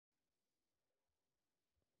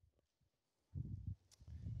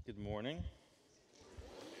Good morning.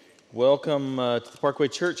 Welcome to the Parkway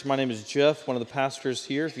Church. My name is Geoff, one of the pastors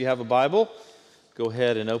here. If you have a Bible, go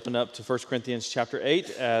ahead and open up to 1 Corinthians chapter 8.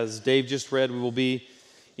 As Dave just read, we will be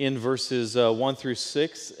in verses 1 through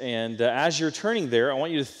 6. And as you're turning there, I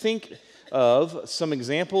want you to think of some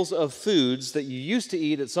examples of foods that you used to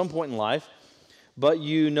eat at some point in life, but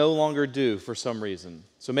you no longer do for some reason.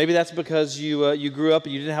 So maybe that's because you grew up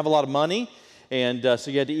and you didn't have a lot of money, and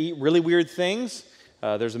so you had to eat really weird things.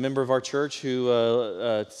 There's a member of our church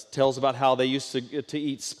who tells about how they used to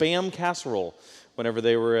eat Spam casserole whenever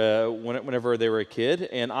they were a kid,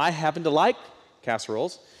 and I happen to like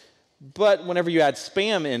casseroles, but whenever you add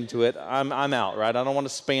Spam into it, I'm out, right? I don't want a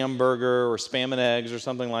Spam burger or Spam and eggs or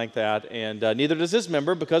something like that, and neither does this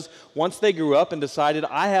member, because once they grew up and decided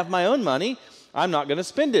I have my own money, I'm not going to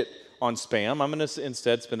spend it on Spam. I'm going to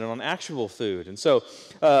instead spend it on actual food. And so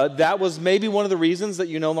that was maybe one of the reasons that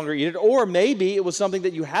you no longer eat it, or maybe it was something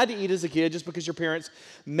that you had to eat as a kid just because your parents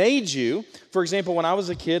made you. For example, when I was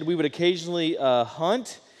a kid, we would occasionally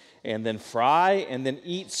hunt and then fry and then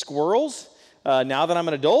eat squirrels. Now that I'm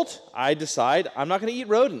an adult, I decide I'm not going to eat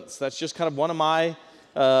rodents. That's just kind of one of my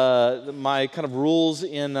kind of rules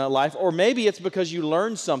in life. Or maybe it's because you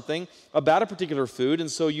learned something about a particular food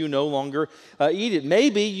and so you no longer eat it.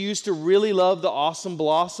 Maybe you used to really love the Awesome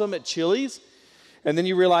Blossom at Chili's, and then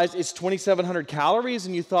you realized it's 2,700 calories,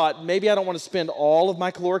 and you thought, maybe I don't want to spend all of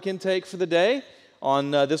my caloric intake for the day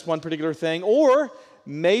on this one particular thing. Or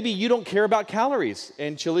maybe you don't care about calories,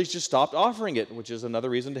 and Chili's just stopped offering it, which is another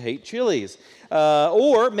reason to hate Chili's.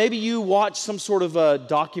 Or maybe you watch some sort of a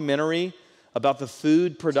documentary about the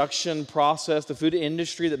food production process, the food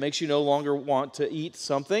industry, that makes you no longer want to eat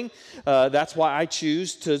something. That's why I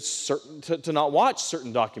choose to not watch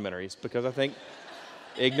certain documentaries, because I think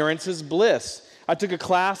ignorance is bliss. I took a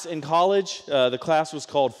class in college. The class was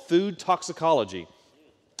called Food Toxicology.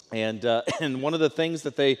 And one of the things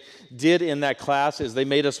that they did in that class is they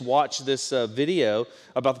made us watch this video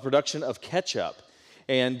about the production of ketchup.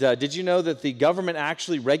 And did you know that the government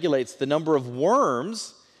actually regulates the number of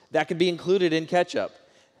worms that can be included in ketchup?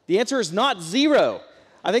 The answer is not zero.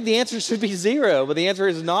 I think the answer should be zero, but the answer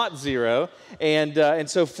is not zero. And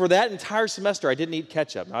so for that entire semester, I didn't eat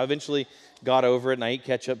ketchup. I eventually got over it, and I eat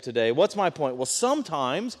ketchup today. What's my point? Well,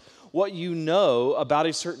 sometimes what you know about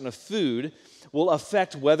a certain food will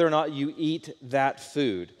affect whether or not you eat that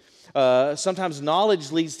food. Sometimes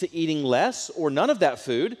knowledge leads to eating less or none of that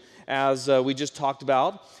food, as we just talked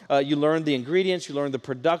about. You learn the ingredients, you learn the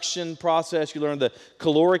production process, you learn the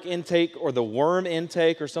caloric intake or the worm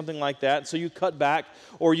intake or something like that. So you cut back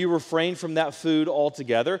or you refrain from that food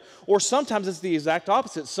altogether. Or sometimes it's the exact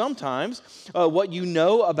opposite. Sometimes what you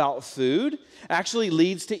know about food actually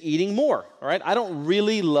leads to eating more. All right? I don't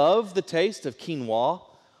really love the taste of quinoa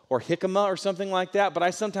or jicama or something like that, but I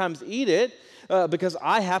sometimes eat it because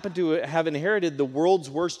I happen to have inherited the world's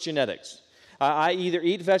worst genetics. I either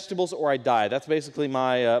eat vegetables or I die. That's basically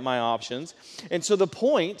my options. And so the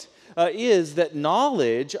point is that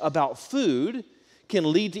knowledge about food can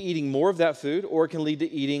lead to eating more of that food, or it can lead to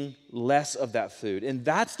eating less of that food. And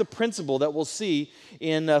that's the principle that we'll see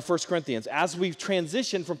in 1 Corinthians. As we've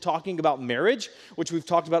transitioned from talking about marriage, which we've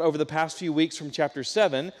talked about over the past few weeks from chapter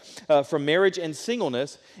 7, from marriage and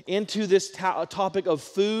singleness, into this topic of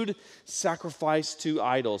food sacrificed to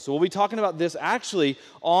idols. So we'll be talking about this actually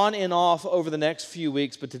on and off over the next few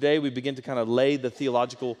weeks, but today we begin to kind of lay the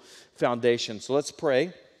theological foundation. So let's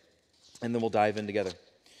pray, and then we'll dive in together.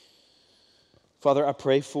 Father, I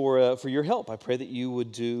pray for your help. I pray that you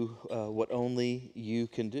would do what only you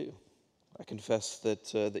can do. I confess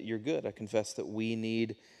that you're good. I confess that we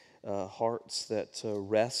need hearts that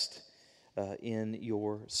rest in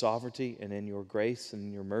your sovereignty and in your grace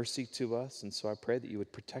and your mercy to us. And so I pray that you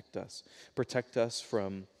would protect us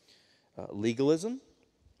from legalism.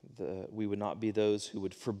 We would not be those who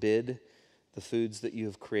would forbid the foods that you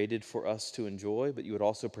have created for us to enjoy, but you would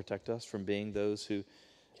also protect us from being those who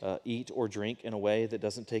eat or drink in a way that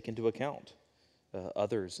doesn't take into account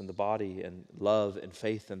others and the body and love and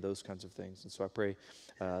faith and those kinds of things. And so I pray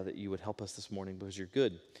that you would help us this morning, because you're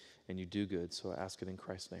good and you do good. So I ask it in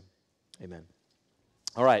Christ's name. Amen.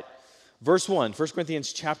 All right, verse 1, 1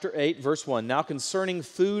 Corinthians chapter 8, verse 1. Now concerning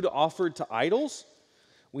food offered to idols,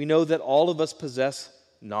 we know that all of us possess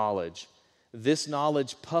knowledge. This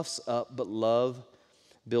knowledge puffs up, but love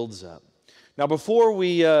builds up. Now, before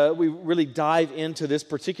we really dive into this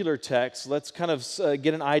particular text, let's kind of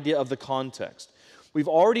get an idea of the context. We've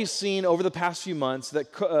already seen over the past few months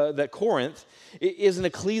that Corinth is an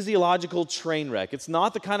ecclesiological train wreck. It's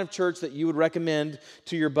not the kind of church that you would recommend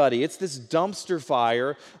to your buddy. It's this dumpster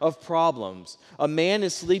fire of problems. A man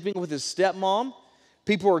is sleeping with his stepmom.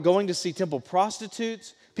 People are going to see temple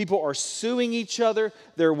prostitutes. People are suing each other.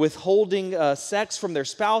 They're withholding sex from their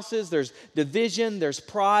spouses. There's division. There's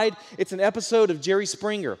pride. It's an episode of Jerry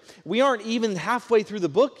Springer. We aren't even halfway through the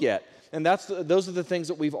book yet. And those are the things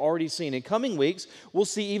that we've already seen. In coming weeks, we'll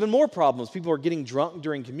see even more problems. People are getting drunk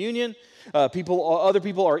during communion. Other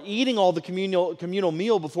people are eating all the communal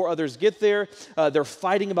meal before others get there. They're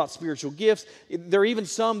fighting about spiritual gifts. There are even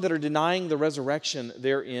some that are denying the resurrection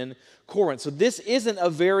there in Corinth. So this isn't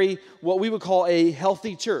what we would call a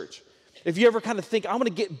healthy church. If you ever kind of think, I'm going to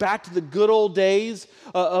get back to the good old days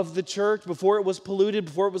of the church before it was polluted,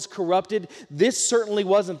 before it was corrupted, this certainly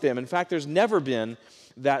wasn't them. In fact, there's never been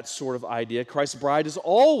that sort of idea. Christ's bride is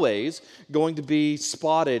always going to be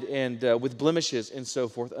spotted and with blemishes and so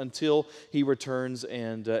forth until he returns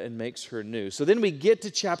and makes her new. So then we get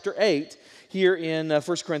to chapter 8 here in 1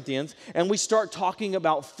 Corinthians, and we start talking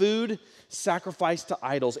about food sacrificed to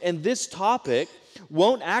idols. And this topic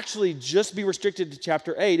won't actually just be restricted to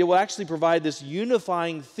chapter 8. It will actually provide this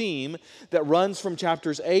unifying theme that runs from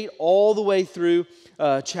chapters 8 all the way through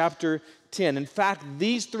chapter 10. In fact,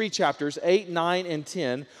 these three chapters, 8, 9, and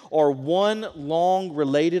 10, are one long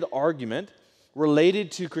related argument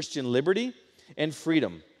related to Christian liberty and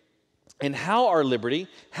freedom, and how our liberty,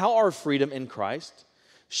 how our freedom in Christ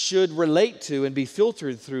should relate to and be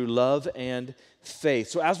filtered through love and faith.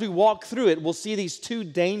 So as we walk through it, we'll see these two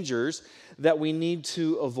dangers that we need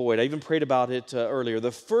to avoid. I even prayed about it earlier.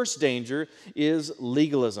 The first danger is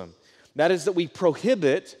legalism. That is that we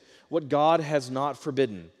prohibit what God has not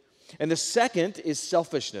forbidden. And the second is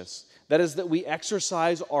selfishness. That is that we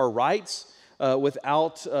exercise our rights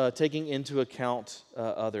without taking into account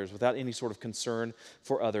others, without any sort of concern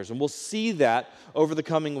for others. And we'll see that over the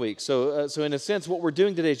coming weeks. So in a sense, what we're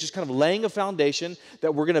doing today is just kind of laying a foundation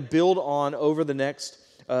that we're going to build on over the next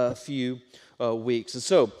few weeks. And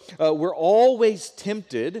so we're always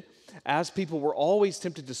tempted, as people, we're always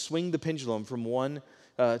tempted to swing the pendulum from one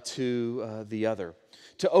to the other.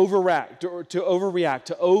 To overreact,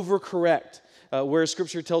 to overcorrect, where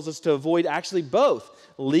Scripture tells us to avoid actually both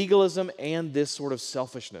legalism and this sort of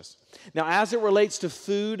selfishness. Now, as it relates to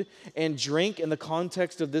food and drink in the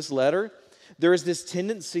context of this letter, there is this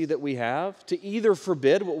tendency that we have to either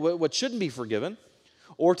forbid what shouldn't be forgiven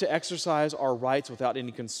or to exercise our rights without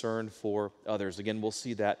any concern for others. Again, we'll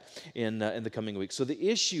see that in the coming weeks. So the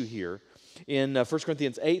issue here in 1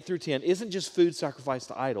 Corinthians 8 through 10 isn't just food sacrificed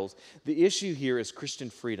to idols. The issue here is Christian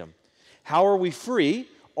freedom. How are we free?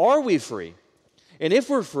 Are we free? And if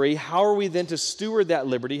we're free, how are we then to steward that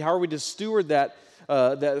liberty? How are we to steward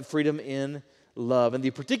that freedom in love? And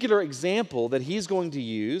the particular example that he's going to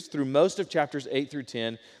use through most of chapters 8 through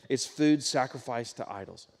 10 is food sacrificed to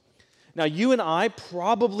idols. Now, you and I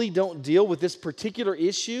probably don't deal with this particular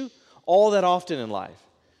issue all that often in life.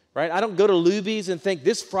 Right? I don't go to Luby's and think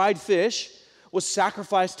this fried fish was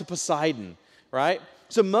sacrificed to Poseidon, right?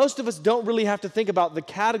 So most of us don't really have to think about the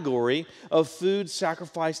category of food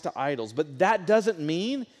sacrificed to idols. But that doesn't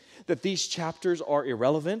mean that these chapters are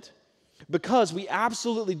irrelevant, because we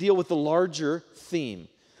absolutely deal with the larger theme.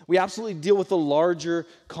 We absolutely deal with the larger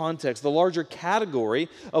context, the larger category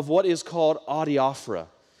of what is called adiaphora.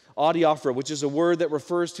 Adiaphora, which is a word that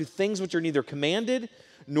refers to things which are neither commanded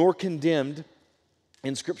nor condemned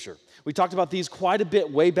in Scripture. We talked about these quite a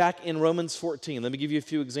bit way back in Romans 14. Let me give you a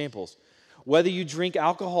few examples. Whether you drink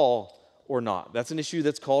alcohol or not, that's an issue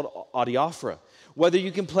that's called adiaphora. Whether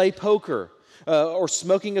you can play poker or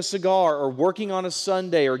smoking a cigar or working on a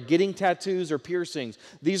Sunday or getting tattoos or piercings,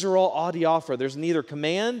 these are all adiaphora. There's neither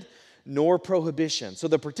command nor prohibition. So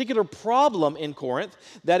the particular problem in Corinth,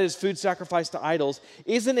 that is food sacrificed to idols,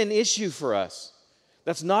 isn't an issue for us.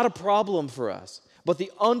 That's not a problem for us. But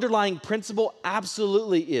the underlying principle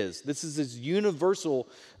absolutely is. This is this universal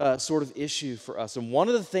sort of issue for us. And one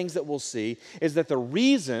of the things that we'll see is that the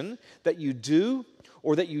reason that you do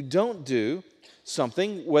or that you don't do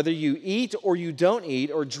something, whether you eat or you don't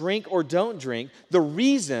eat, or drink or don't drink, the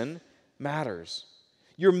reason matters.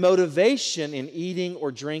 Your motivation in eating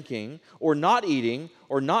or drinking or not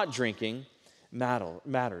drinking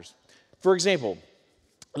matters. For example,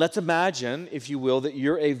 let's imagine, if you will, that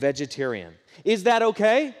you're a vegetarian. Is that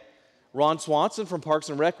okay? Ron Swanson from Parks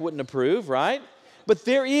and Rec wouldn't approve, right? But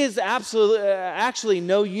there is actually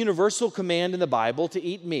no universal command in the Bible to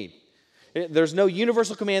eat meat. There's no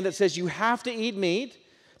universal command that says you have to eat meat,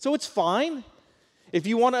 so it's fine. If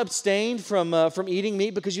you want to abstain from eating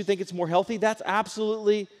meat because you think it's more healthy, that's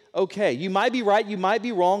absolutely okay. You might be right, you might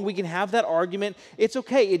be wrong. We can have that argument. It's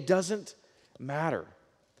okay. It doesn't matter.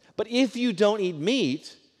 But if you don't eat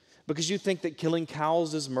meat because you think that killing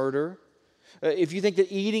cows is murder, if you think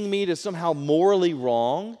that eating meat is somehow morally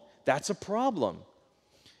wrong, that's a problem.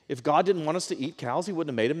 If God didn't want us to eat cows, he wouldn't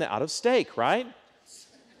have made them out of steak, right?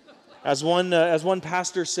 As one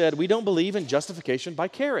pastor said, we don't believe in justification by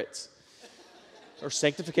carrots or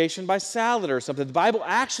sanctification by salad or something. The Bible's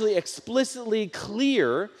actually explicitly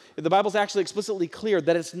clear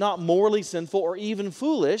that it's not morally sinful or even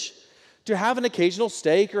foolish to have an occasional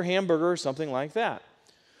steak or hamburger or something like that.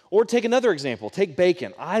 Or take another example. Take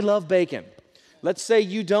bacon. I love bacon. Let's say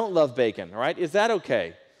you don't love bacon, all right? Is that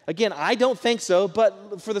okay? Again, I don't think so,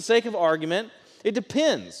 but for the sake of argument, it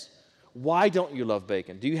depends. Why don't you love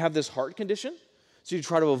bacon? Do you have this heart condition? So you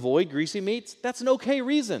try to avoid greasy meats? That's an okay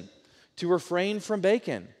reason to refrain from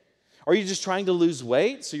bacon. Are you just trying to lose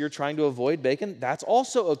weight, so you're trying to avoid bacon? That's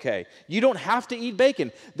also okay. You don't have to eat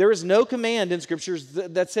bacon. There is no command in Scriptures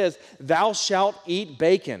that says, thou shalt eat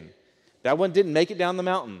bacon. That one didn't make it down the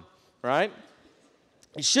mountain, right?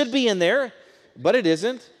 It should be in there, but it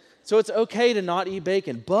isn't. So it's okay to not eat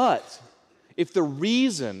bacon. But if the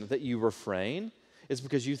reason that you refrain is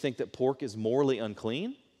because you think that pork is morally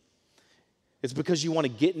unclean, it's because you want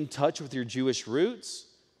to get in touch with your Jewish roots,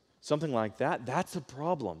 something like that, that's a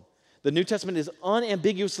problem. The New Testament is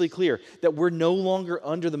unambiguously clear that we're no longer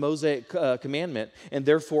under the Mosaic commandment, and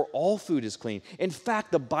therefore all food is clean. In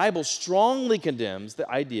fact, the Bible strongly condemns the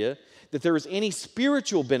idea that there is any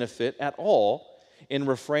spiritual benefit at all in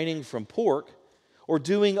refraining from pork or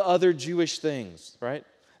doing other Jewish things, right?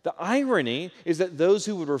 The irony is that those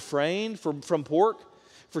who would refrain from pork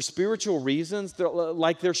for spiritual reasons,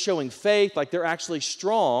 like they're showing faith, like they're actually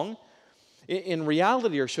strong, in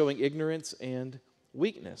reality are showing ignorance and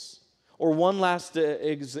weakness. Or one last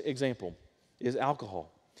example is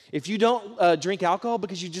alcohol. If you don't drink alcohol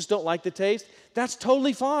because you just don't like the taste, that's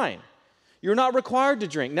totally fine. You're not required to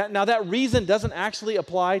drink. Now that reason doesn't actually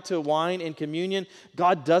apply to wine and communion.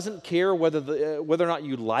 God doesn't care whether or not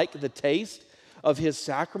you like the taste of his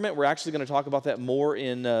sacrament. We're actually going to talk about that more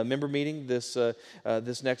in member meeting this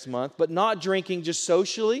next month. But not drinking just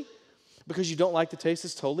socially because you don't like the taste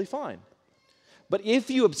is totally fine. But if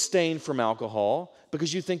you abstain from alcohol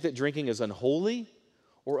because you think that drinking is unholy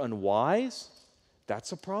or unwise,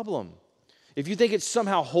 that's a problem. If you think it's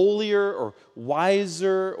somehow holier or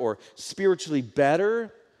wiser or spiritually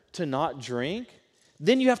better to not drink,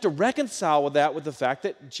 then you have to reconcile with that with the fact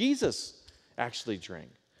that Jesus actually drank.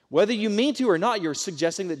 Whether you mean to or not, you're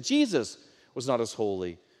suggesting that Jesus was not as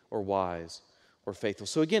holy or wise or faithful.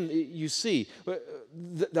 So again, you see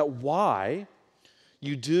that why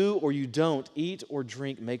you do or you don't eat or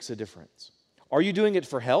drink makes a difference. Are you doing it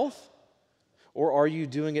for health? Or are you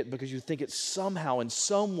doing it because you think it somehow in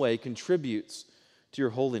some way contributes to your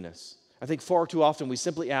holiness? I think far too often we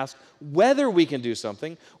simply ask whether we can do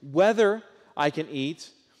something, whether I can eat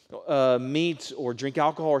meat or drink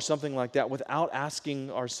alcohol or something like that without asking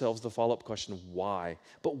ourselves the follow-up question, why?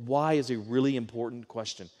 But why is a really important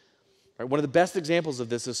question. Right? One of the best examples of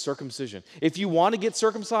this is circumcision. If you want to get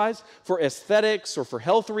circumcised for aesthetics or for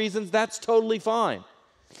health reasons, that's totally fine.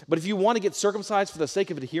 But if you want to get circumcised for the sake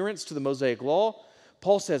of adherence to the Mosaic law,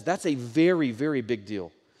 Paul says that's a very, very big deal.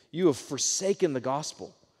 You have forsaken the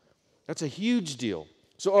gospel. That's a huge deal.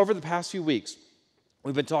 So over the past few weeks,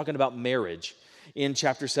 we've been talking about marriage in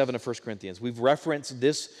chapter 7 of 1 Corinthians. We've referenced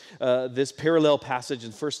this parallel passage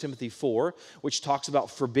in 1 Timothy 4, which talks about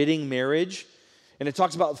forbidding marriage. And it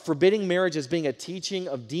talks about forbidding marriage as being a teaching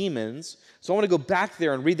of demons. So I want to go back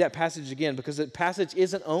there and read that passage again because that passage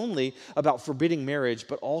isn't only about forbidding marriage,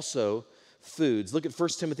 but also foods. Look at 1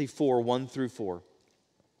 Timothy 4, 1 through 4.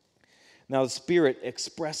 Now the Spirit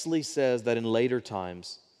expressly says that in later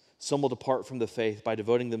times, some will depart from the faith by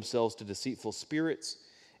devoting themselves to deceitful spirits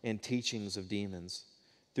and teachings of demons,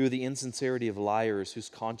 through the insincerity of liars whose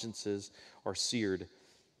consciences are seared,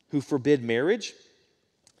 who forbid marriage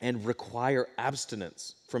and require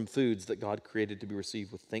abstinence from foods that God created to be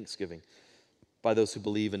received with thanksgiving by those who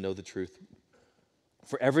believe and know the truth.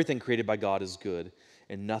 For everything created by God is good,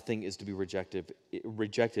 and nothing is to be rejected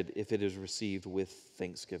if it is received with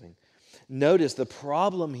thanksgiving. Notice the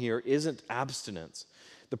problem here isn't abstinence.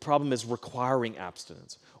 The problem is requiring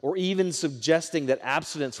abstinence, or even suggesting that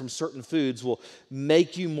abstinence from certain foods will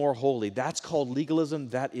make you more holy. That's called legalism.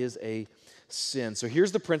 That is a sin. So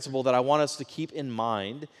here's the principle that I want us to keep in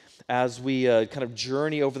mind as we kind of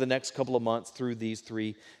journey over the next couple of months through these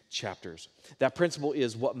 3 chapters. That principle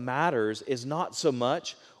is what matters is not so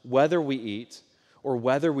much whether we eat or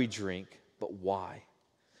whether we drink, but why.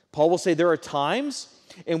 Paul will say there are times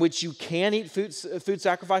in which you can eat food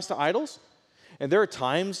sacrificed to idols, and there are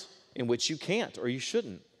times in which you can't or you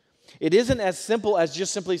shouldn't. It isn't as simple as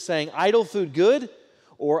just simply saying idol food good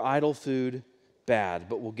or idol food bad,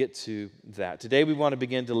 but we'll get to that. Today we want to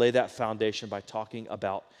begin to lay that foundation by talking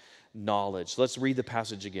about knowledge. Let's read the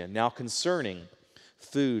passage again. Now concerning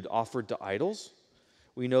food offered to idols,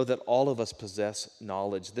 we know that all of us possess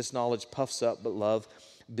knowledge. This knowledge puffs up, but love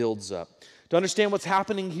builds up. To understand what's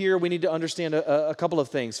happening here, we need to understand a couple of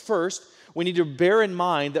things. First, we need to bear in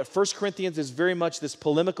mind that 1 Corinthians is very much this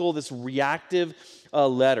polemical, this reactive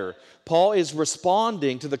letter. Paul is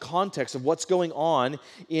responding to the context of what's going on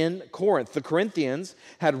in Corinth. The Corinthians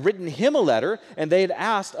had written him a letter, and they had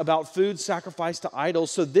asked about food sacrificed to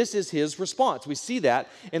idols, so this is his response. We see that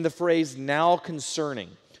in the phrase, now concerning.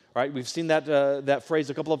 Right? We've seen that phrase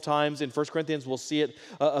a couple of times in 1 Corinthians. We'll see it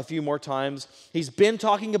a few more times. He's been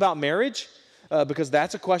talking about marriage because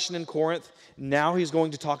that's a question in Corinth. Now he's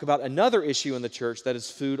going to talk about another issue in the church, that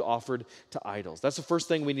is food offered to idols. That's the first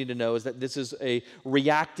thing we need to know, is that this is a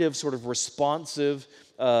reactive, sort of responsive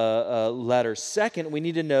letter. Second, we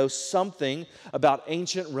need to know something about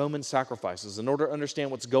ancient Roman sacrifices. In order to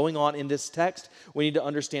understand what's going on in this text, we need to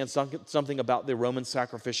understand something about the Roman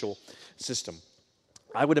sacrificial system.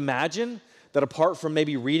 I would imagine that apart from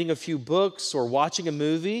maybe reading a few books or watching a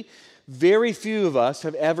movie, very few of us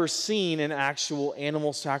have ever seen an actual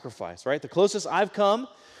animal sacrifice, right? The closest I've come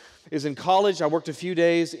is in college. I worked a few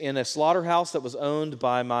days in a slaughterhouse that was owned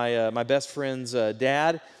by my best friend's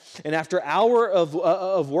dad. And after an hour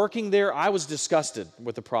of working there, I was disgusted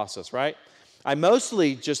with the process, right? I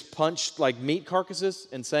mostly just punched like meat carcasses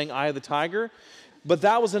and sang Eye of the Tiger. But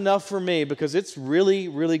that was enough for me, because it's really,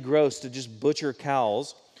 really gross to just butcher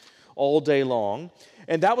cows all day long.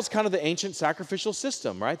 And that was kind of the ancient sacrificial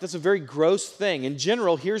system, right? That's a very gross thing. In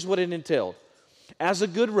general, here's what it entailed. As a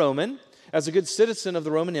good Roman, as a good citizen of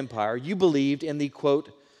the Roman Empire, you believed in the,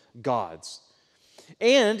 quote, gods.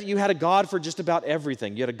 And you had a god for just about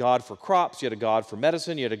everything. You had a god for crops, you had a god for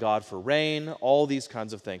medicine, you had a god for rain, all these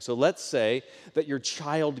kinds of things. So let's say that your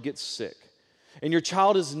child gets sick, and your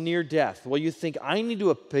child is near death. Well, you think, I need to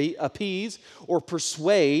appease or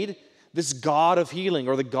persuade this god of healing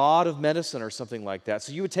or the god of medicine or something like that.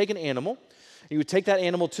 So you would take an animal, you would take that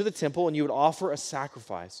animal to the temple, and you would offer a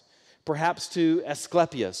sacrifice, perhaps to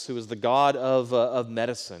Asclepius, who is the god of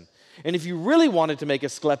medicine. And if you really wanted to make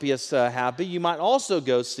Asclepius happy, you might also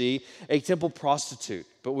go see a temple prostitute.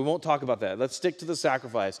 But we won't talk about that. Let's stick to the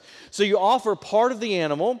sacrifice. So you offer part of the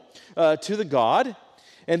animal to the god,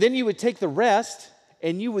 and then you would take the rest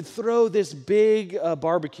and you would throw this big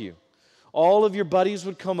barbecue. All of your buddies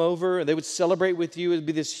would come over and they would celebrate with you. It would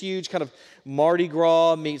be this huge kind of Mardi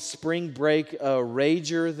Gras meets spring break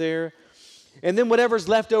rager there. And then whatever's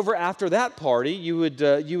left over after that party, you would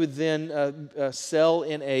then sell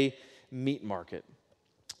in a meat market.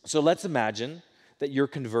 So let's imagine that you're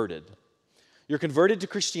converted. You're converted to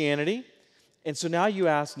Christianity, and so now you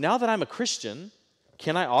ask, now that I'm a Christian,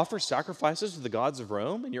 can I offer sacrifices to the gods of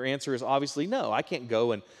Rome? And your answer is obviously no. I can't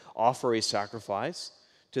go and offer a sacrifice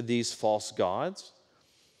to these false gods.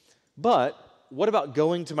 But what about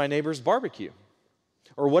going to my neighbor's barbecue?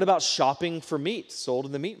 Or what about shopping for meat sold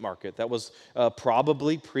in the meat market that was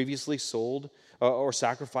probably previously sold or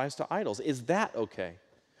sacrificed to idols? Is that okay?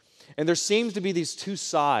 And there seems to be these two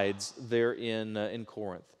sides there in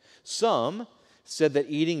Corinth. Some said that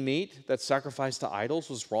eating meat that's sacrificed to idols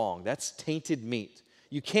was wrong. That's tainted meat.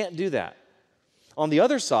 You can't do that. On the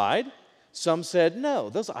other side, some said, no,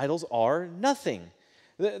 those idols are nothing.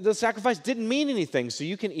 The sacrifice didn't mean anything, so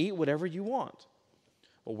you can eat whatever you want.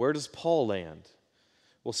 Well, where does Paul land?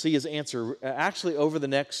 We'll see his answer actually over the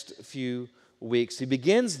next few weeks. He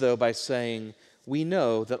begins, though, by saying, we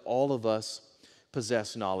know that all of us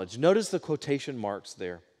possess knowledge. Notice the quotation marks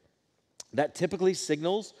there. That typically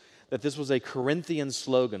signals that this was a Corinthian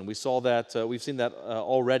slogan. We saw that, we've seen that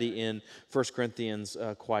already in 1 Corinthians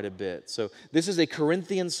quite a bit. So this is a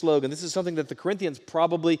Corinthian slogan. This is something that the Corinthians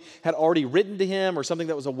probably had already written to him, or something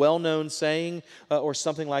that was a well-known saying, or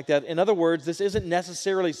something like that. In other words, this isn't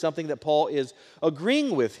necessarily something that Paul is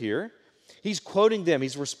agreeing with here. He's quoting them.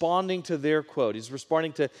 He's responding to their quote. He's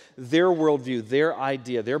responding to their worldview, their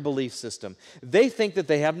idea, their belief system. They think that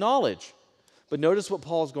they have knowledge. But notice what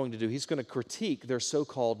Paul is going to do. He's going to critique their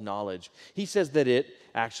so-called knowledge. He says that it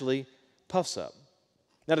actually puffs up.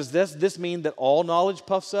 Now, does this mean that all knowledge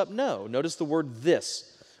puffs up? No. Notice the word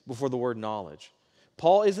 "this" before the word knowledge.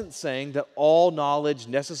 Paul isn't saying that all knowledge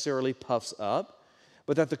necessarily puffs up,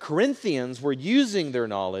 but that the Corinthians were using their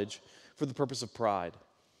knowledge for the purpose of pride.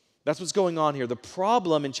 That's what's going on here. The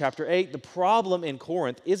problem in chapter 8, the problem in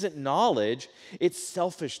Corinth isn't knowledge, it's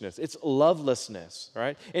selfishness, it's lovelessness,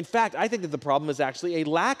 right? In fact, I think that the problem is actually a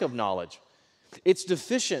lack of knowledge. It's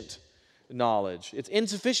deficient knowledge. It's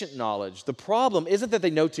insufficient knowledge. The problem isn't that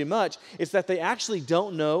they know too much, it's that they actually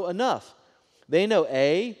don't know enough. They know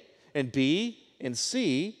A and B and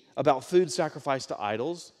C about food sacrificed to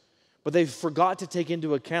idols, but they forgot to take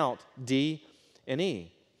into account D and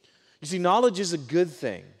E. You see, knowledge is a good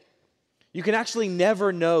thing. You can actually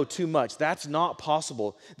never know too much. That's not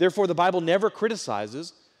possible. Therefore, the Bible never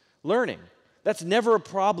criticizes learning. That's never a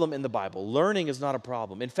problem in the Bible. Learning is not a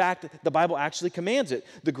problem. In fact, the Bible actually commands it.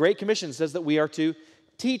 The Great Commission says that we are to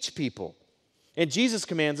teach people. And Jesus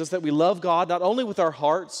commands us that we love God not only with our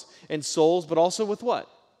hearts and souls, but also with what?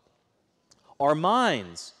 Our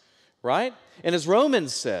minds, right? And as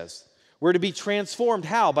Romans says, we're to be transformed.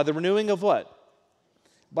 How? By the renewing of what?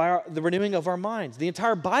 By the renewing of our minds. The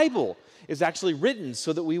entire Bible is actually written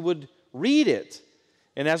so that we would read it.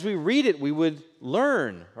 And as we read it, we would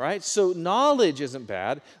learn, right? So knowledge isn't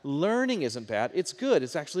bad. Learning isn't bad. It's good.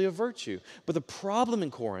 It's actually a virtue. But the problem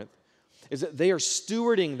in Corinth is that they are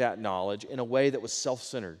stewarding that knowledge in a way that was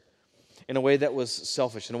self-centered, in a way that was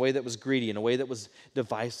selfish, in a way that was greedy, in a way that was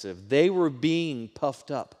divisive. They were being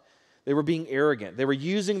puffed up. They were being arrogant. They were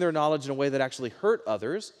using their knowledge in a way that actually hurt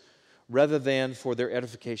others rather than for their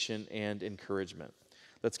edification and encouragement.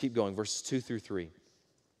 Let's keep going, verses 2 through 3.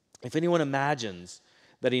 If anyone imagines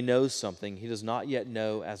that he knows something, he does not yet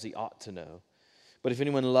know as he ought to know. But if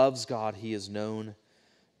anyone loves God, he is known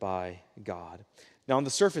by God. Now, on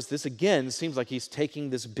the surface, this again seems like he's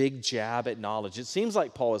taking this big jab at knowledge. It seems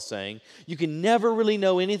like Paul is saying, you can never really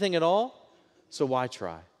know anything at all, so why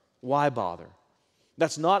try? Why bother?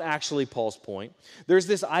 That's not actually Paul's point. There's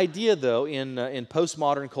this idea, though, in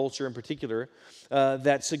postmodern culture in particular,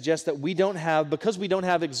 that suggests that because we don't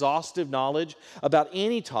have exhaustive knowledge about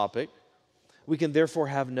any topic, we can therefore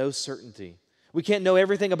have no certainty. We can't know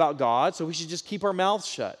everything about God, so we should just keep our mouths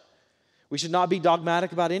shut. We should not be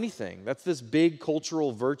dogmatic about anything. That's this big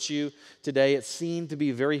cultural virtue today. It's seen to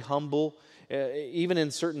be very humble, even in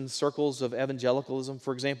certain circles of evangelicalism.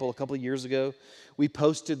 For example, a couple of years ago, we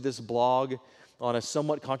posted this blog on a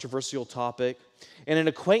somewhat controversial topic, and an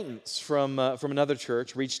acquaintance from another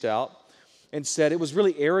church reached out and said it was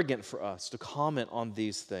really arrogant for us to comment on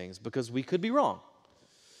these things because we could be wrong.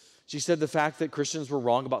 She said the fact that Christians were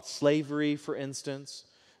wrong about slavery, for instance,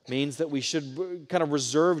 means that we should kind of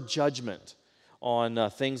reserve judgment on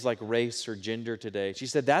things like race or gender today. She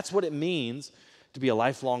said that's what it means to be a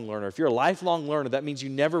lifelong learner. If you're a lifelong learner, that means you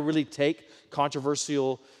never really take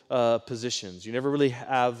controversial positions. You never really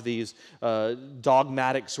have these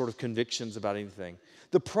dogmatic sort of convictions about anything.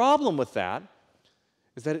 The problem with that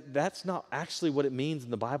is that that's not actually what it means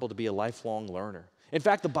in the Bible to be a lifelong learner. In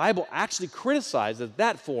fact, the Bible actually criticizes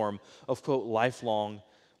that form of, quote, lifelong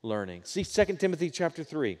learning. See 2 Timothy chapter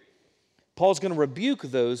 3. Paul's going to rebuke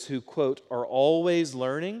those who, quote, are always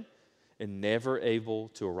learning and never able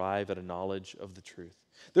to arrive at a knowledge of the truth.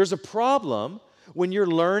 There's a problem when you're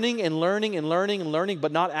learning and learning and learning and learning,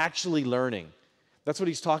 but not actually learning. That's what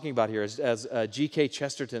he's talking about here. As G.K.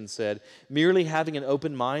 Chesterton said, merely having an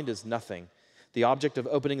open mind is nothing. The object of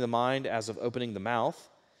opening the mind, as of opening the mouth,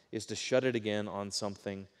 is to shut it again on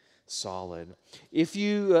something solid. If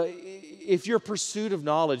your pursuit of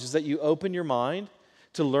knowledge is that you open your mind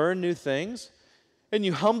to learn new things, and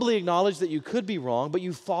you humbly acknowledge that you could be wrong, but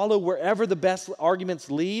you follow wherever the best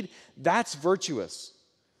arguments lead, that's virtuous.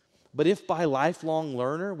 But if by lifelong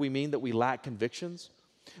learner we mean that we lack convictions,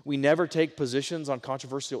 we never take positions on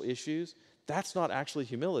controversial issues, that's not actually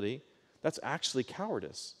humility, that's actually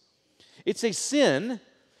cowardice. It's a sin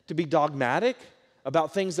to be dogmatic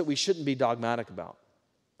about things that we shouldn't be dogmatic about.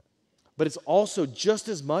 But it's also just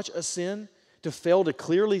as much a sin to fail to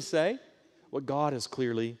clearly say what God has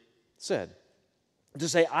clearly said. To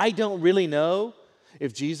say, I don't really know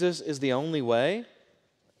if Jesus is the only way.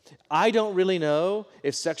 I don't really know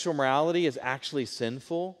if sexual morality is actually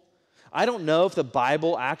sinful. I don't know if the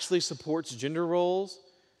Bible actually supports gender roles.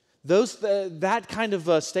 That kind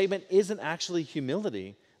of statement isn't actually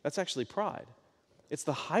humility. That's actually pride. It's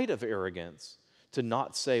the height of arrogance to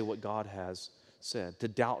not say what God has said, to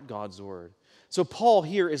doubt God's word. So Paul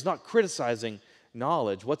here is not criticizing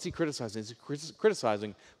knowledge. What's he criticizing? He's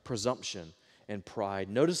criticizing presumption and pride.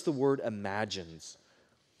 Notice the word imagines.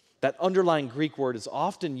 That underlying Greek word is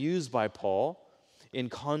often used by Paul in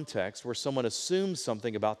context where someone assumes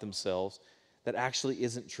something about themselves that actually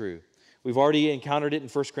isn't true. We've already encountered it in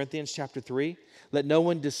 1 Corinthians chapter 3. Let no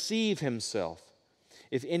one deceive himself.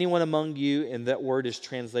 If anyone among you, and that word is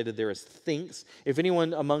translated there as thinks, if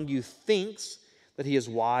anyone among you thinks that he is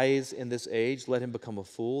wise in this age, let him become a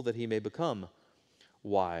fool that he may become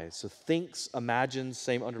wise. So thinks, imagines,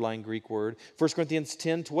 same underlying Greek word. 1 Corinthians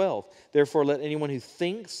 10:12. Therefore, let anyone who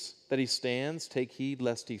thinks that he stands take heed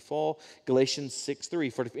lest he fall. Galatians 6:3.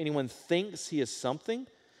 For if anyone thinks he is something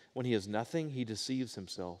when he is nothing, he deceives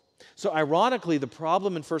himself. So ironically, the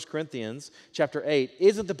problem in 1 Corinthians chapter 8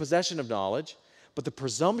 isn't the possession of knowledge, but the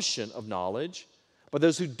presumption of knowledge by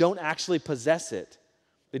those who don't actually possess it.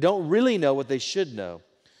 They don't really know what they should know.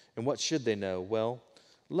 And what should they know? Well,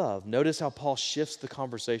 love. Notice how Paul shifts the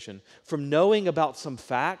conversation from knowing about some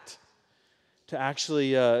fact to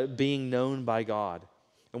actually being known by God.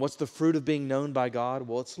 And what's the fruit of being known by God?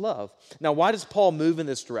 Well, it's love. Now, why does Paul move in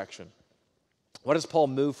this direction? Why does Paul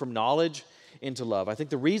move from knowledge into love? I think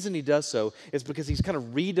the reason he does so is because he's kind of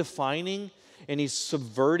redefining and he's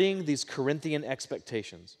subverting these Corinthian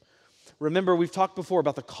expectations. Remember, we've talked before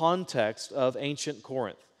about the context of ancient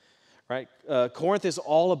Corinth, right? Corinth is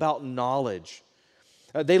all about knowledge.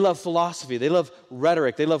 They love philosophy. They love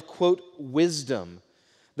rhetoric. They love, quote, wisdom.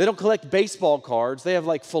 They don't collect baseball cards. They have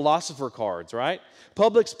like philosopher cards, right?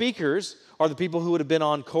 Public speakers are the people who would have been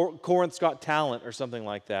on Corinth's Got Talent or something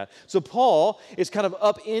like that. So Paul is kind of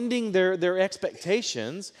upending their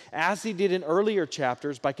expectations as he did in earlier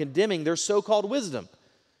chapters by condemning their so-called wisdom.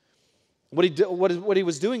 What he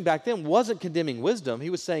was doing back then wasn't condemning wisdom. He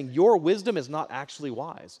was saying your wisdom is not actually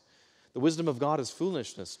wise. The wisdom of God is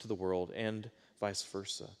foolishness to the world and vice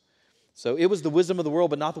versa. So it was the wisdom of the world,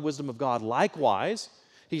 but not the wisdom of God. Likewise,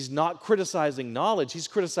 he's not criticizing knowledge. He's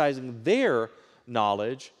criticizing their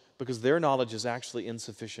knowledge because their knowledge is actually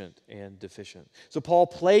insufficient and deficient. So Paul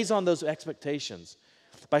plays on those expectations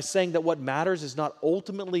by saying that what matters is not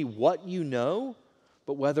ultimately what you know,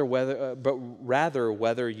 but rather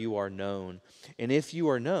whether you are known. And if you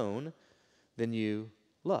are known, then you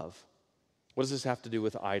love. What does this have to do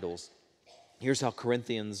with idols? Here's how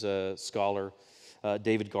Corinthians scholar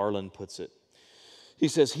David Garland puts it. He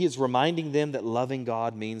says, he is reminding them that loving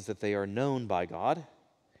God means that they are known by God,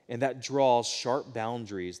 and that draws sharp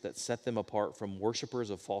boundaries that set them apart from worshipers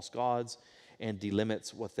of false gods and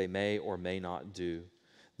delimits what they may or may not do.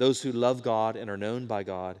 Those who love God and are known by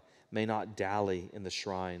God may not dally in the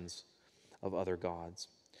shrines of other gods.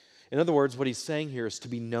 In other words, what he's saying here is to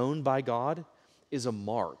be known by God is a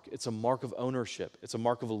mark. It's a mark of ownership. It's a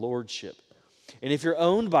mark of lordship. And if you're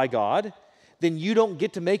owned by God, then you don't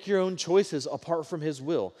get to make your own choices apart from his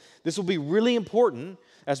will. This will be really important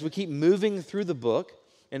as we keep moving through the book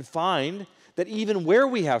and find that even where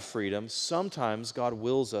we have freedom, sometimes God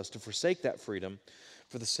wills us to forsake that freedom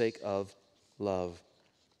for the sake of love.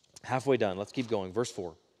 Halfway done. Let's keep going. Verse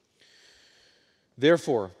 4.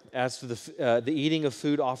 Therefore, as to the eating of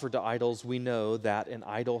food offered to idols, we know that an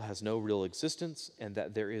idol has no real existence and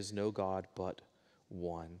that there is no God but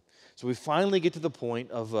one. So we finally get to the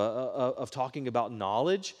point of talking about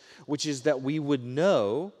knowledge, which is that we would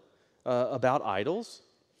know about idols,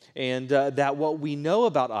 and that what we know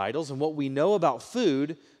about idols and what we know about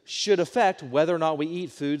food should affect whether or not we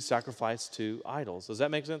eat food sacrificed to idols. Does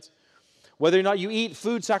that make sense? Whether or not you eat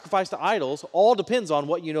food sacrificed to idols all depends on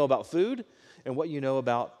what you know about food and what you know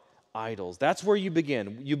about idols. That's where you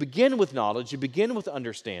begin. You begin with knowledge. You begin with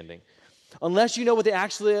understanding. Unless you know what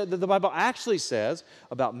the Bible actually says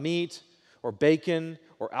about meat or bacon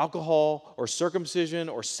or alcohol or circumcision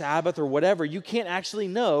or Sabbath or whatever, you can't actually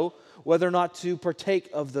know whether or not to partake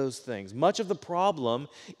of those things. Much of the problem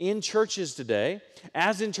in churches today,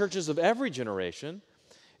 as in churches of every generation,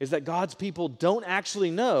 is that God's people don't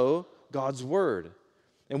actually know God's word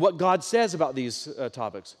and what God says about these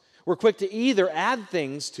topics. We're quick to either add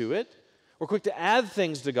things to it, we're quick to add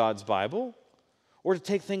things to God's Bible, or to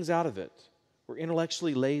take things out of it. We're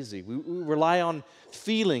intellectually lazy. We rely on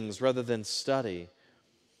feelings rather than study.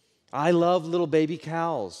 I love little baby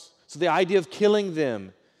cows. So the idea of killing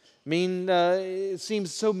them, it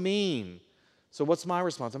seems so mean. So what's my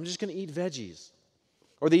response? I'm just going to eat veggies.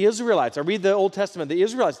 Or the Israelites. I read the Old Testament. The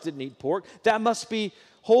Israelites didn't eat pork. That must be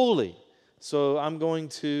holy. So I'm going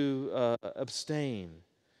to abstain.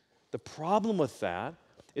 The problem with that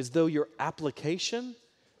is though your application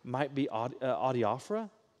might be adiaphora,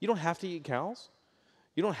 you don't have to eat cows.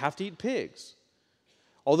 You don't have to eat pigs.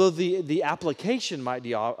 Although the application might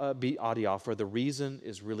be adiaphora, the reason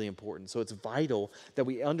is really important. So it's vital that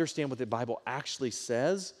we understand what the Bible actually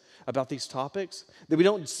says about these topics, that we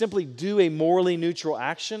don't simply do a morally neutral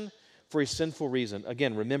action for a sinful reason.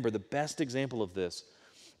 Again, remember, the best example of this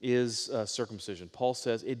is circumcision. Paul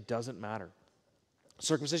says it doesn't matter.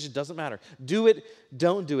 Circumcision doesn't matter. Do it,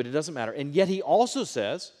 don't do it, it doesn't matter. And yet he also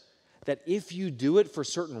says that if you do it for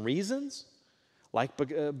certain reasons, like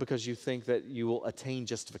because you think that you will attain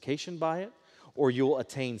justification by it, or you will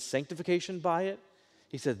attain sanctification by it,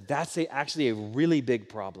 he said that's actually a really big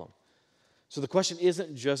problem. So the question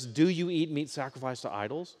isn't just, do you eat meat sacrificed to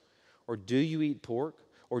idols, or do you eat pork,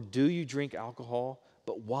 or do you drink alcohol,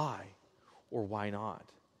 but why or why not?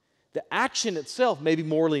 The action itself may be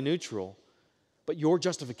morally neutral, but your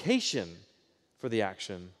justification for the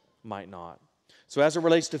action might not. So as it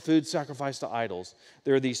relates to food sacrificed to idols,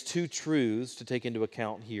 there are these two truths to take into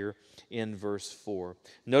account here in verse 4.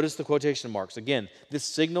 Notice the quotation marks. Again, this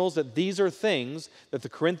signals that these are things that the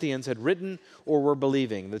Corinthians had written or were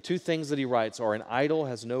believing. The two things that he writes are an idol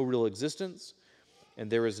has no real existence,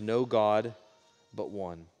 and there is no God but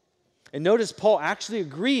one. And notice Paul actually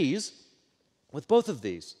agrees with both of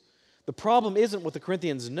these. The problem isn't what the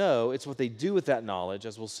Corinthians know, it's what they do with that knowledge,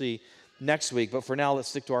 as we'll see next week. But for now, let's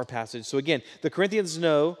stick to our passage. So again, the Corinthians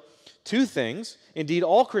know two things. Indeed,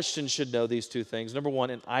 all Christians should know these two things. Number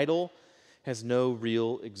one, an idol has no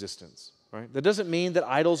real existence. Right? That doesn't mean that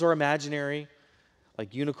idols are imaginary,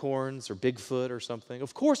 like unicorns or Bigfoot or something.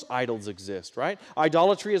 Of course idols exist, right?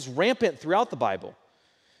 Idolatry is rampant throughout the Bible.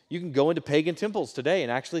 You can go into pagan temples today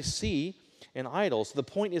and actually see an idol. So the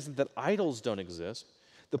point isn't that idols don't exist.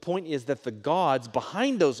 The point is that the gods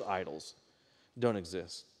behind those idols don't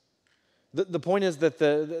exist. The point is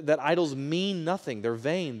that idols mean nothing. They're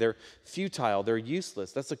vain, they're futile, they're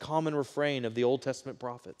useless. That's a common refrain of the Old Testament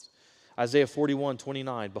prophets. Isaiah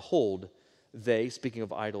 41:29, behold, they, speaking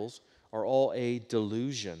of idols, are all a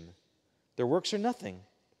delusion. Their works are nothing.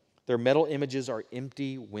 Their metal images are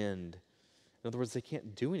empty wind. In other words, they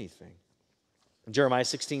can't do anything. Jeremiah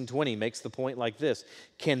 16:20 makes the point like this: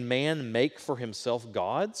 can man make for himself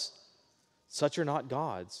gods? Such are not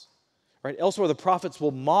gods. Right? Elsewhere, the prophets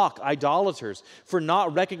will mock idolaters for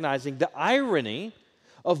not recognizing the irony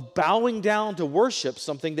of bowing down to worship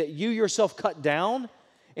something that you yourself cut down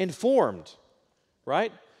and formed.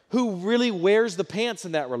 Right? Who really wears the pants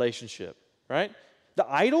in that relationship? Right? The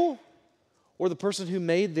idol or the person who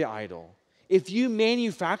made the idol? If you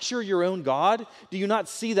manufacture your own God, do you not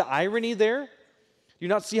see the irony there? Do you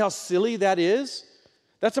not see how silly that is?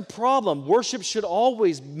 That's a problem. Worship should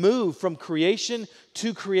always move from creation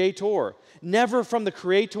to creator, never from the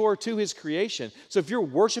creator to his creation. So if you're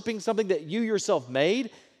worshiping something that you yourself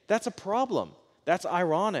made, that's a problem. That's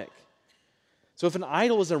ironic. So if an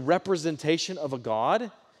idol is a representation of a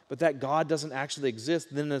God, but that God doesn't actually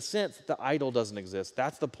exist, then in a sense, the idol doesn't exist.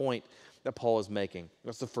 That's the point that Paul is making.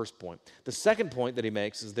 That's the first point. The second point that he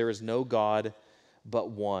makes is there is no God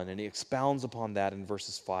but one, and he expounds upon that in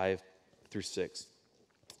verses 5 through 6.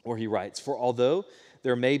 Where he writes, for although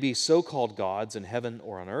there may be so-called gods in heaven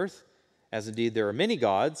or on earth, as indeed there are many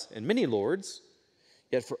gods and many lords,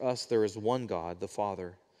 yet for us there is one God, the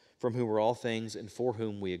Father, from whom are all things and for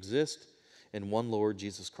whom we exist, and one Lord,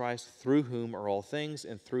 Jesus Christ, through whom are all things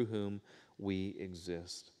and through whom we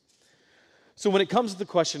exist. So when it comes to the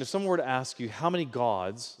question, if someone were to ask you how many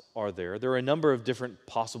gods are there are a number of different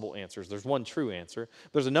possible answers. There's one true answer.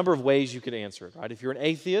 There's a number of ways you could answer it, right? If you're an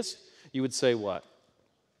atheist, you would say what?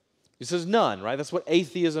 He says none, right? That's what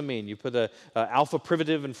atheism means. You put a alpha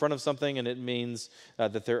privative in front of something and it means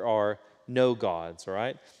that there are no gods, all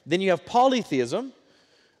right? Then you have polytheism,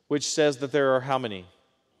 which says that there are how many?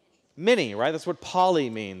 Many, right? That's what poly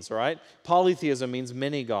means, all right? Polytheism means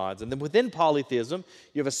many gods. And then within polytheism,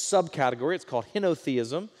 you have a subcategory. It's called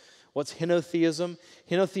henotheism. What's henotheism?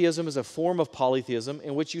 Henotheism is a form of polytheism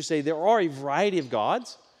in which you say there are a variety of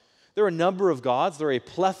gods. There are a number of gods. There are a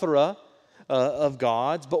plethora of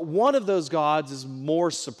gods, but one of those gods is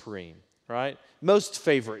more supreme, right? Most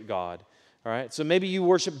favorite God, all right? So maybe you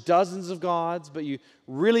worship dozens of gods, but you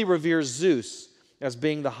really revere Zeus as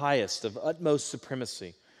being the highest of utmost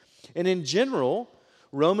supremacy. And in general,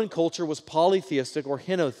 Roman culture was polytheistic or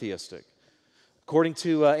henotheistic. According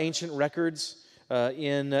to ancient records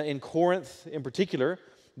in Corinth in particular,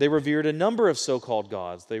 they revered a number of so-called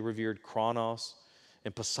gods. They revered Kronos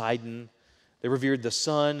and Poseidon. They revered the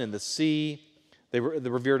sun and the sea. They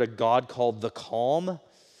revered a god called the Calm.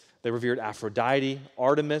 They revered Aphrodite,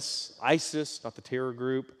 Artemis, Isis, not the terror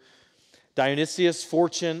group, Dionysius,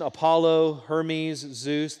 Fortune, Apollo, Hermes,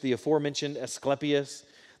 Zeus, the aforementioned Asclepius.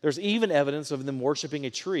 There's even evidence of them worshiping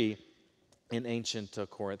a tree in ancient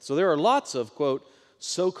Corinth. So there are lots of, quote,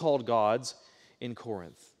 so-called gods in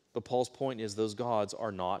Corinth. But Paul's point is those gods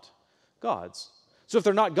are not gods. So if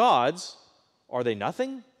they're not gods, are they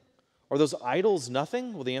nothing? Are those idols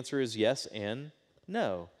nothing? Well, the answer is yes and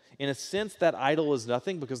no. In a sense, that idol is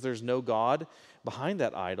nothing because there's no God behind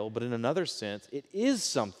that idol. But in another sense, it is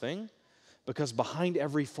something because behind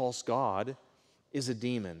every false god is a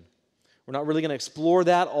demon. We're not really going to explore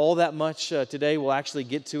that all that much today. We'll actually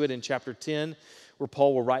get to it in chapter 10, where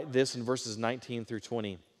Paul will write this in verses 19 through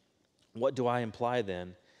 20. What do I imply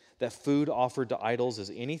then? That food offered to idols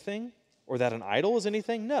is anything? Or that an idol is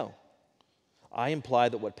anything? No. I imply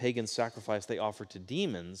that what pagans sacrifice, they offer to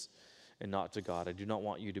demons and not to God. I do not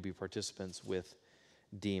want you to be participants with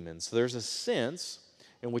demons. So there's a sense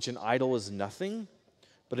in which an idol is nothing,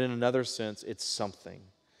 but in another sense, it's something.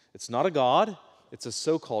 It's not a god, It's a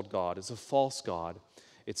so-called God. It's a false God.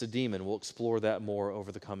 It's a demon. We'll explore that more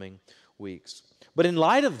over the coming weeks. But in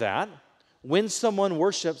light of that, when someone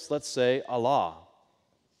worships, let's say, Allah,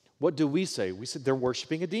 what do we say? We said they're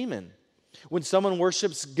worshiping a demon. When someone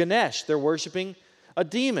worships Ganesh, they're worshiping a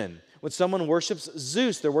demon. When someone worships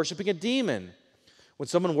Zeus, they're worshiping a demon. When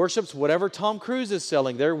someone worships whatever Tom Cruise is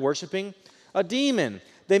selling, they're worshiping a demon.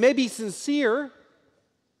 They may be sincere,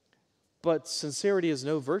 but sincerity is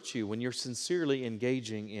no virtue when you're sincerely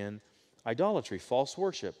engaging in idolatry, false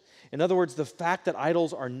worship. In other words, the fact that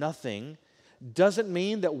idols are nothing doesn't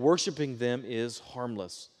mean that worshiping them is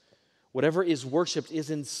harmless. Whatever is worshiped is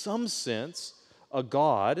in some sense a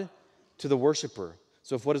god to the worshiper.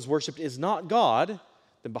 So if what is worshiped is not God,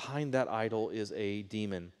 then behind that idol is a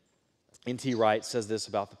demon. N.T. Wright says this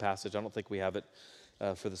about the passage. I don't think we have it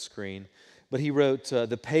for the screen. But he wrote,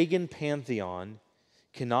 the pagan pantheon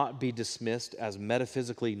cannot be dismissed as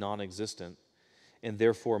metaphysically non-existent and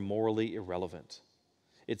therefore morally irrelevant.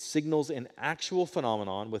 It signals an actual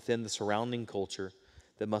phenomenon within the surrounding culture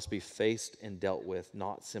that must be faced and dealt with,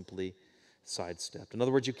 not simply sidestepped. In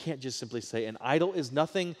other words, you can't just simply say an idol is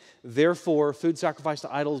nothing, therefore food sacrifice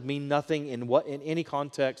to idols mean nothing in any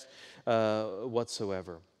context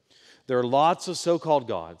whatsoever. There are lots of so-called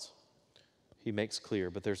gods, he makes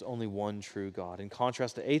clear, but there's only one true God. In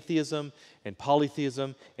contrast to atheism and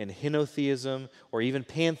polytheism and henotheism or even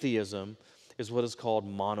pantheism is what is called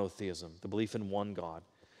monotheism, the belief in one God.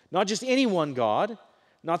 Not just any one God,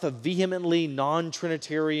 not the vehemently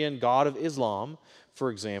non-Trinitarian God of Islam,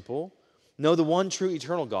 for example. No, the one true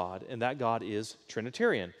eternal God, and that God is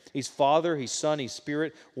Trinitarian. He's Father, He's Son, He's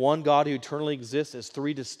Spirit, one God who eternally exists as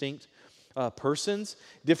three distinct persons,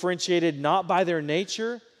 differentiated not by their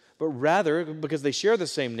nature, but rather, because they share the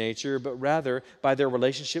same nature, but rather by their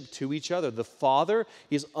relationship to each other. The Father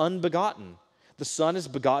is unbegotten. The Son is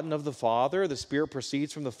begotten of the Father. The Spirit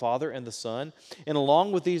proceeds from the Father and the Son. And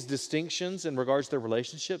along with these distinctions in regards to their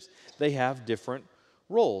relationships, they have different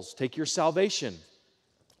roles. Take your salvation,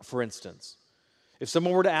 for instance. If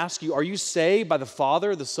someone were to ask you, are you saved by the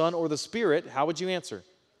Father, the Son, or the Spirit? How would you answer?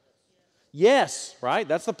 Yes, right?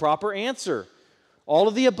 That's the proper answer. All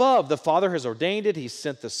of the above. The Father has ordained it. He's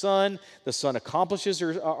sent the Son. The Son accomplishes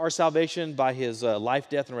our salvation by His life,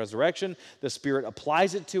 death, and resurrection. The Spirit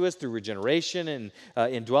applies it to us through regeneration and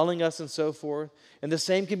indwelling us and so forth. And the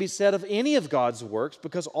same can be said of any of God's works,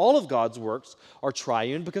 because all of God's works are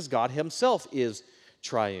triune, because God Himself is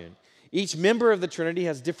triune. Each member of the Trinity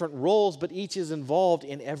has different roles, but each is involved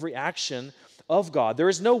in every action of God. There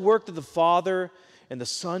is no work that the Father and the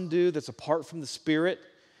Son do that's apart from the Spirit.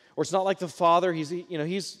 Or it's not like the Father,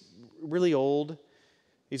 he's really old.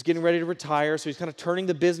 He's getting ready to retire, so he's kind of turning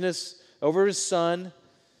the business over to His Son.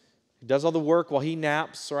 He does all the work while he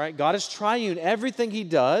naps, right? God is triune. Everything He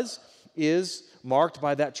does is marked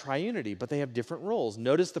by that triunity, but they have different roles.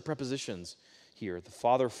 Notice the prepositions here. The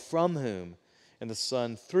Father from whom, and the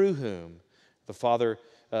Son through whom, the Father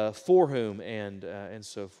for whom, and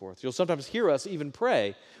so forth. You'll sometimes hear us even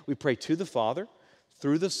pray. We pray to the Father,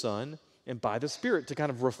 through the Son, and by the Spirit to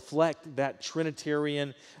kind of reflect that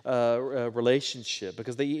Trinitarian relationship,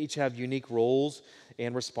 because they each have unique roles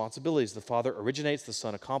and responsibilities. The Father originates, the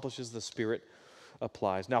Son accomplishes, the Spirit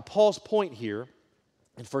applies. Now, Paul's point here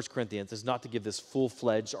in 1 Corinthians is not to give this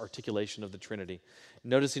full-fledged articulation of the Trinity.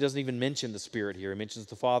 Notice he doesn't even mention the Spirit here. He mentions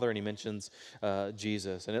the Father and he mentions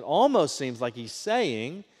Jesus. And it almost seems like he's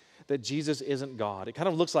saying that Jesus isn't God. It kind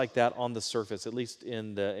of looks like that on the surface, at least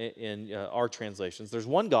in our translations. There's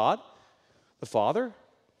one God, the Father,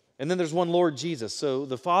 and then there's one Lord Jesus. So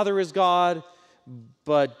the Father is God,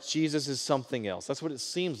 but Jesus is something else. That's what it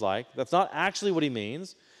seems like. That's not actually what he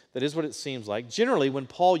means. That is what it seems like. Generally, when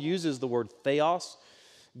Paul uses the word theos,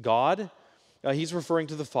 God, he's referring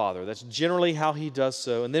to the Father. That's generally how he does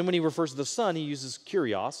so. And then when he refers to the Son, he uses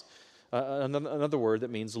kurios, another word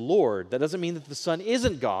that means Lord. That doesn't mean that the Son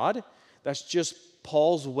isn't God. That's just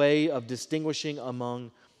Paul's way of distinguishing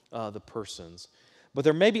among the persons. But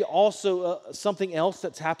there may be also something else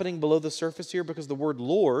that's happening below the surface here, because the word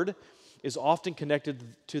Lord is often connected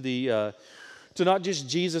to not just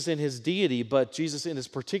Jesus in His deity, but Jesus in His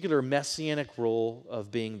particular messianic role of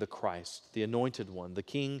being the Christ, the anointed one, the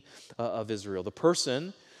King of Israel. The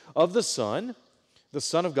person of the Son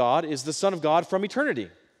of God, is the Son of God from eternity.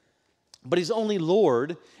 But He's only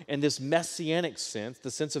Lord in this messianic sense,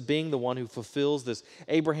 the sense of being the one who fulfills this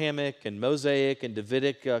Abrahamic and Mosaic and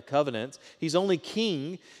Davidic covenants. He's only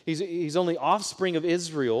king. He's only offspring of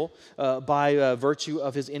Israel by virtue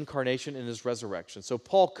of His incarnation and His resurrection. So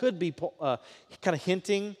Paul could be kind of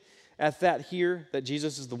hinting at that here, that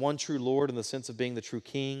Jesus is the one true Lord in the sense of being the true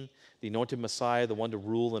king, the anointed Messiah, the one to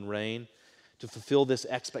rule and reign. to fulfill this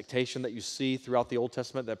expectation that you see throughout the Old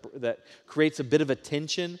Testament that creates a bit of a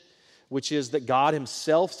tension, which is that God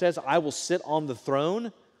himself says, I will sit on the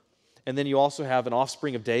throne. And then you also have an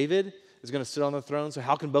offspring of David is going to sit on the throne. So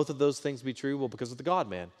how can both of those things be true? Well, because of the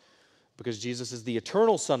God-man. Because Jesus is the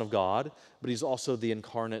eternal Son of God, but he's also the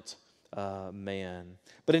incarnate man.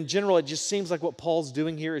 But in general, it just seems like what Paul's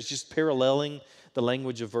doing here is just paralleling the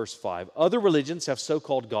language of verse 5. Other religions have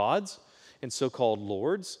so-called gods and so-called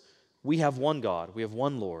lords. We have one God. We have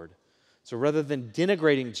one Lord. So rather than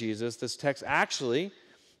denigrating Jesus, this text actually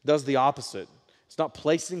does the opposite. It's not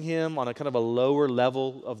placing him on a kind of a lower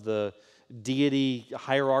level of the deity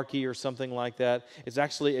hierarchy or something like that. It's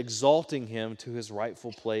actually exalting him to his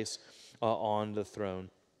rightful place on the throne.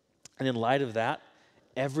 And in light of that,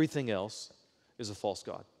 everything else is a false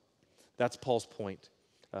god. That's Paul's point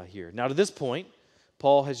here. Now, to this point,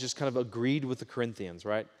 Paul has just kind of agreed with the Corinthians,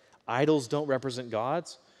 right? Idols don't represent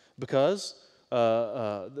gods because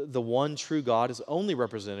the one true God is only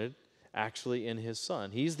represented actually in his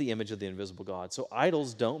Son. He's the image of the invisible God. So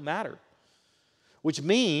idols don't matter, which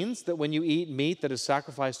means that when you eat meat that is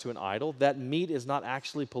sacrificed to an idol, that meat is not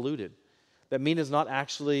actually polluted. That meat is not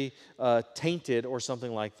actually tainted or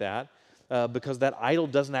something like that because that idol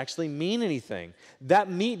doesn't actually mean anything.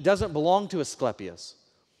 That meat doesn't belong to Asclepius.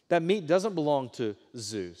 That meat doesn't belong to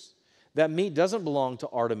Zeus. That meat doesn't belong to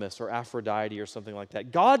Artemis or Aphrodite or something like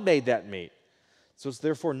that. God made that meat. So it's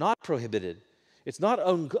therefore not prohibited. It's not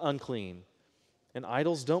unclean. And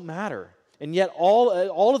idols don't matter. And yet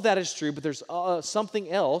all of that is true, but there's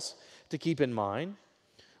something else to keep in mind,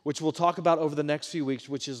 which we'll talk about over the next few weeks,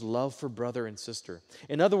 which is love for brother and sister.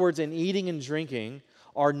 In other words, in eating and drinking,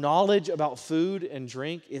 our knowledge about food and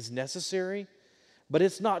drink is necessary, but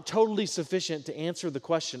it's not totally sufficient to answer the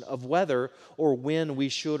question of whether or when we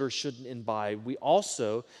should or shouldn't imbibe. We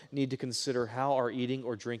also need to consider how our eating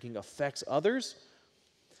or drinking affects others,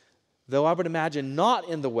 though I would imagine not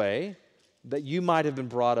in the way that you might have been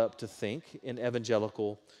brought up to think in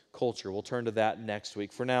evangelical culture. We'll turn to that next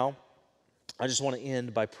week. For now, I just want to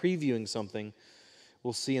end by previewing something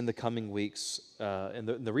we'll see in the coming weeks. And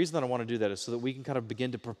the reason that I want to do that is so that we can kind of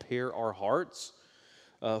begin to prepare our hearts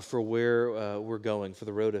for where we're going, for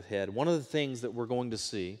the road ahead. One of the things that we're going to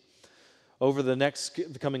see over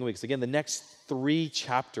the coming weeks, again, the next 3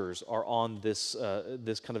 chapters are on this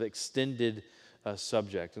kind of extended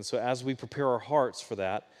subject. And so as we prepare our hearts for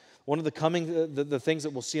that, one of the things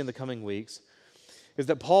that we'll see in the coming weeks is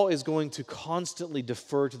that Paul is going to constantly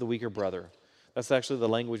defer to the weaker brother. That's actually the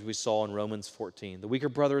language we saw in Romans 14. The weaker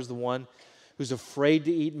brother is the one who's afraid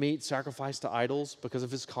to eat meat sacrificed to idols because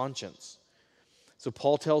of his conscience. So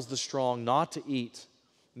Paul tells the strong not to eat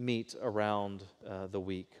meat around the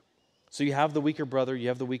weak. So you have the weaker brother, you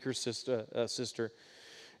have the weaker sister,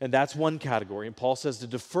 and that's one category. And Paul says to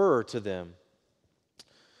defer to them.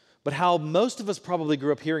 But how most of us probably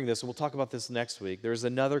grew up hearing this, and we'll talk about this next week, there's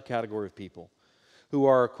another category of people who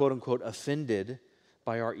are, quote unquote, offended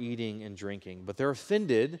by our eating and drinking. But they're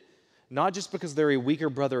offended not just because they're a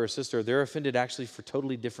weaker brother or sister, they're offended actually for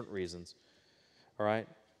totally different reasons. All right?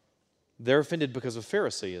 They're offended because of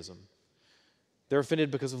Pharisaism. They're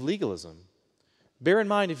offended because of legalism. Bear in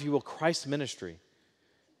mind, if you will, Christ's ministry.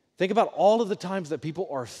 Think about all of the times that people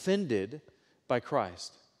are offended by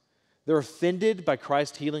Christ. They're offended by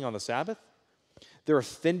Christ healing on the Sabbath. They're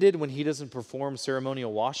offended when he doesn't perform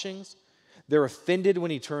ceremonial washings. They're offended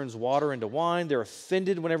when he turns water into wine. They're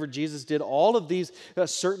offended whenever Jesus did all of these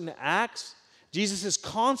certain acts. Jesus is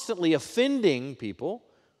constantly offending people,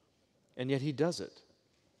 and yet he does it.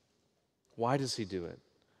 Why does he do it?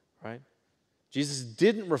 Right? Jesus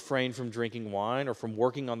didn't refrain from drinking wine or from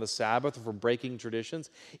working on the Sabbath or from breaking traditions,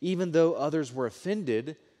 even though others were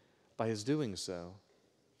offended by his doing so.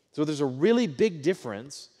 So there's a really big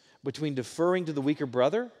difference between deferring to the weaker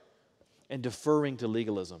brother and deferring to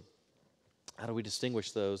legalism. How do we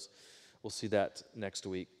distinguish those? We'll see that next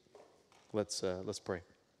week. Let's pray.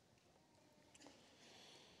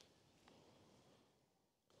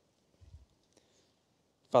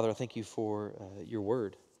 Father, I thank you for your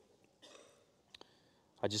word.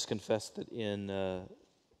 I just confess that in all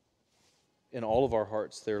of our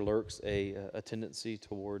hearts there lurks a tendency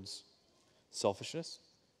towards selfishness.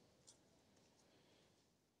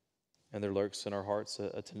 And there lurks in our hearts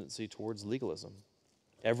a tendency towards legalism.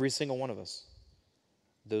 Every single one of us.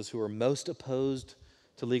 Those who are most opposed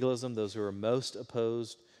to legalism, those who are most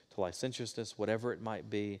opposed to licentiousness, whatever it might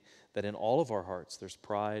be, that in all of our hearts there's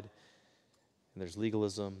pride and there's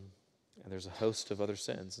legalism and there's a host of other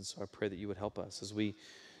sins. And so I pray that you would help us as we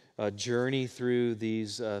journey through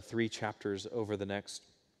these 3 chapters over the next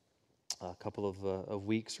couple of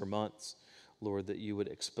weeks or months. Lord, that you would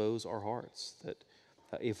expose our hearts, that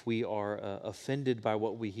if we are offended by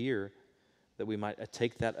what we hear, that we might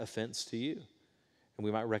take that offense to you. And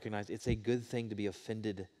we might recognize it's a good thing to be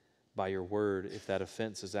offended by your word if that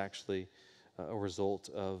offense is actually a result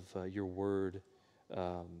of your word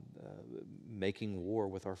making war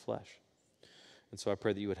with our flesh. And so I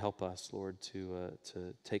pray that you would help us, Lord, to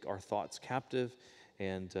take our thoughts captive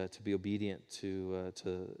and to be obedient to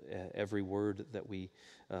every word that we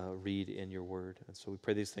read in your word. And so we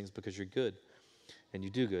pray these things because you're good and you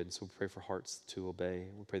do good. So we pray for hearts to obey.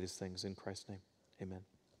 We pray these things in Christ's name. Amen.